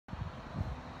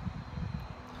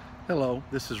Hello,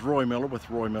 this is Roy Miller with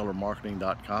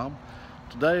RoyMillerMarketing.com.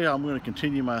 Today I'm going to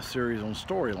continue my series on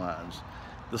storylines.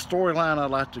 The storyline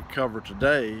I'd like to cover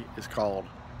today is called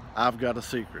I've Got a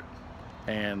Secret,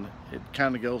 and it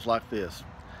kind of goes like this.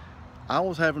 I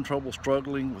was having trouble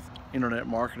struggling with internet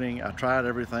marketing. I tried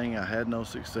everything, I had no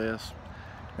success.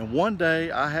 And one day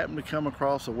I happened to come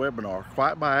across a webinar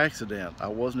quite by accident. I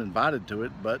wasn't invited to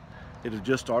it, but it had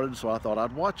just started, so I thought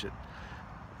I'd watch it.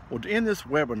 Well, in this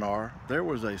webinar, there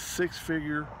was a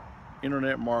six-figure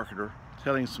internet marketer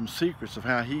telling some secrets of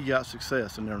how he got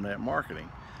success in internet marketing.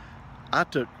 I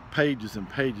took pages and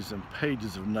pages and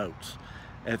pages of notes.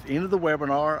 At the end of the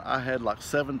webinar, I had like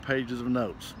 7 pages of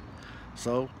notes.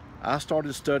 So I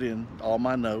started studying all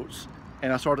my notes,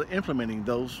 and I started implementing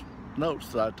those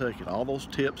notes that I'd taken, all those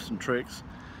tips and tricks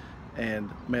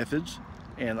and methods,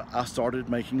 and I started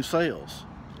making sales.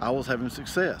 I was having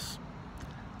success,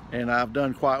 and I've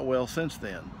done quite well since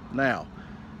then. Now,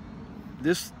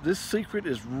 this secret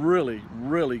is really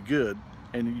good,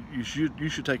 and you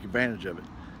should take advantage of it.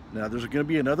 Now, there's going to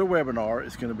be another webinar.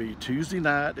 It's going to be Tuesday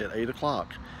night at 8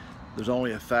 o'clock. There's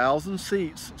only 1,000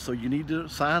 seats, so you need to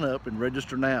sign up and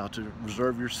register now to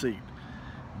reserve your seat.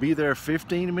 Be there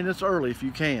 15 minutes early if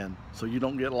you can, so you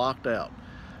don't get locked out.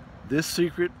 This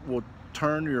secret will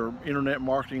turn your internet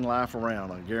marketing life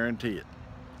around, I guarantee it.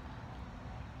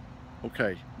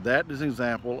 Okay, that is an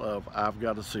example of I've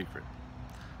got a secret.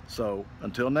 So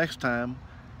until next time,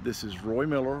 this is Roy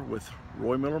Miller with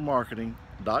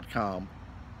RoyMillerMarketing.com.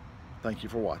 Thank you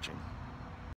for watching.